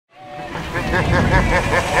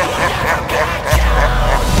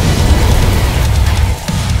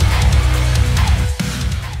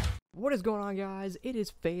What is going on, guys? It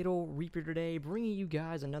is Fatal Reaper today, bringing you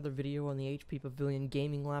guys another video on the HP Pavilion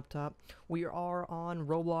Gaming laptop. We are on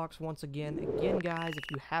Roblox once again. Again, guys, if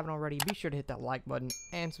you haven't already, be sure to hit that like button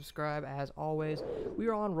and subscribe. As always, we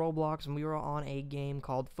are on Roblox and we are on a game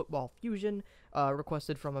called Football Fusion,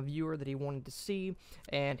 requested from a viewer that he wanted to see,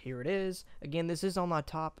 and here it is. Again, this is on my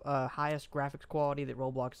top highest graphics quality that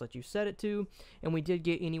Roblox lets you set it to, and we did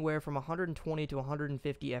get anywhere from 120 to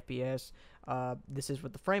 150 FPS. This is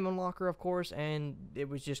with the frame unlocker, of course, and it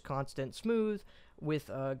was just constant smooth with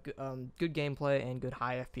good gameplay and good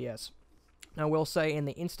high FPS. Now, I will say, in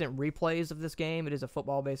the instant replays of this game, it is a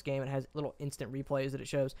football-based game. It has little instant replays that it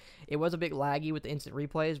shows. It was a bit laggy with the instant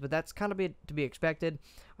replays, but that's kind of to be expected.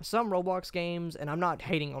 Some Roblox games, and I'm not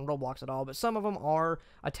hating on Roblox at all, but some of them are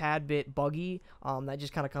a tad bit buggy. That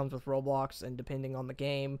just kind of comes with Roblox, and depending on the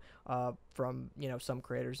game, from, you know, some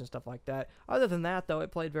creators and stuff like that. Other than that, though,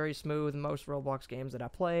 it played very smooth. Most Roblox games that I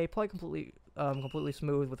play completely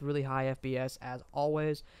smooth with really high FPS as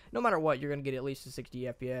always. No matter what, you're going to get at least a 60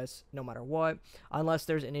 FPS no matter what, unless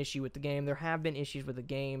there's an issue with the game. There have been issues with the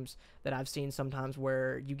games that I've seen sometimes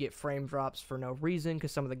where you get frame drops for no reason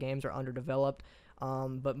because some of the games are underdeveloped.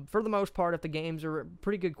 But for the most part, if the games are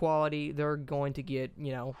pretty good quality, they're going to get,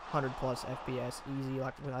 you know, 100 plus FPS easy,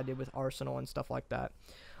 like what I did with Arsenal and stuff like that.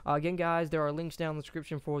 Again, guys, there are links down in the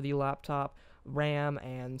description for the laptop, RAM,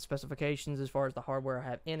 and specifications as far as the hardware I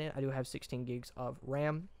have in it. I do have 16 gigs of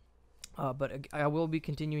RAM, but I will be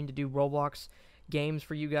continuing to do Roblox games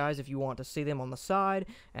for you guys if you want to see them on the side,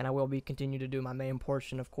 and I will be continuing to do my main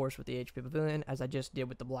portion, of course, with the HP Pavilion, as I just did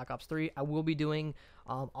with the Black Ops 3. I will be doing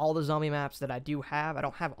all the zombie maps that I do have. I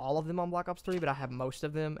don't have all of them on Black Ops 3, but I have most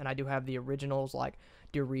of them, and I do have the originals like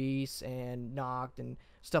Derice and Noct and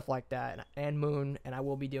stuff like that, and Moon, and I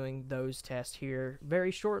will be doing those tests here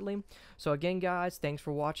very shortly. So again, guys, thanks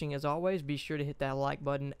for watching. As always, be sure to hit that like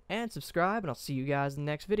button and subscribe, and I'll see you guys in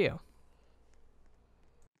the next video.